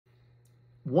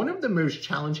One of the most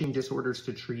challenging disorders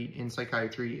to treat in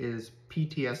psychiatry is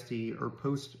PTSD, or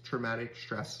post-traumatic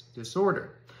stress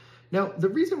disorder. Now, the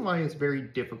reason why it's very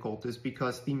difficult is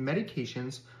because the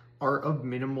medications are of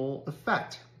minimal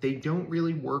effect. They don't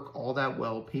really work all that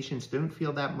well. Patients don't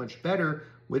feel that much better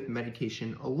with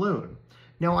medication alone.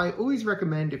 Now, I always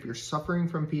recommend, if you're suffering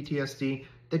from PTSD,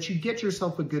 that you get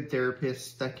yourself a good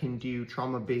therapist that can do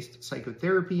trauma-based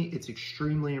psychotherapy. It's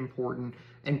extremely important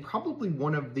and probably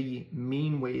one of the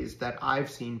main ways that I've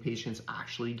seen patients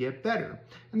actually get better.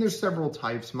 And there's several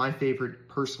types. My favorite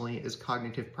personally is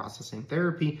cognitive processing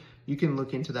therapy. You can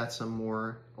look into that some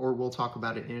more, or we'll talk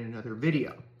about it in another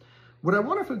video. What I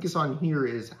want to focus on here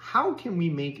is, how can we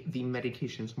make the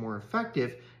medications more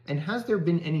effective, and has there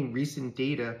been any recent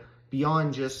data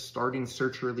beyond just starting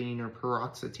sertraline or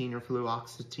paroxetine or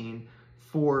fluoxetine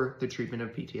for the treatment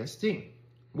of PTSD?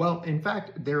 Well, in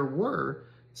fact, there were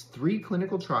 3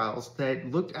 clinical trials that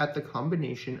looked at the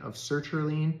combination of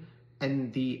sertraline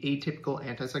and the atypical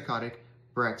antipsychotic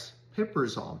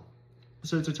Brexpiprazole.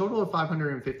 So it's a total of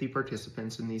 550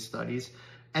 participants in these studies,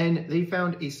 and they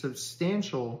found a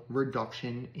substantial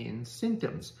reduction in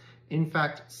symptoms. In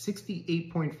fact,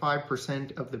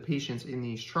 68.5% of the patients in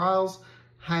these trials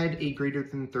had a greater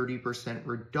than 30%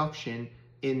 reduction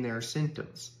in their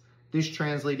symptoms. This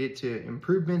translated to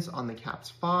improvements on the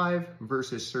CAPS-5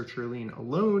 versus sertraline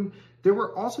alone. There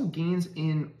were also gains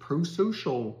in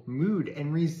prosocial mood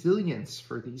and resilience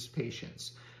for these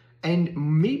patients. And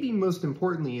maybe most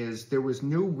importantly is, there was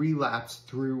no relapse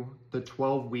through the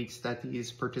 12 weeks that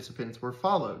these participants were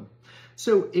followed.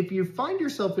 So if you find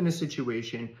yourself in a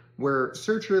situation where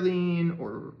sertraline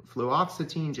or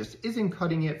fluoxetine just isn't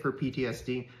cutting it for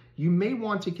PTSD, you may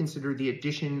want to consider the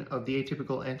addition of the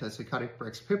atypical antipsychotic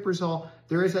Brexpiprazole.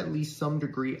 There is at least some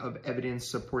degree of evidence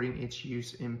supporting its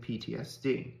use in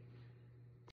PTSD.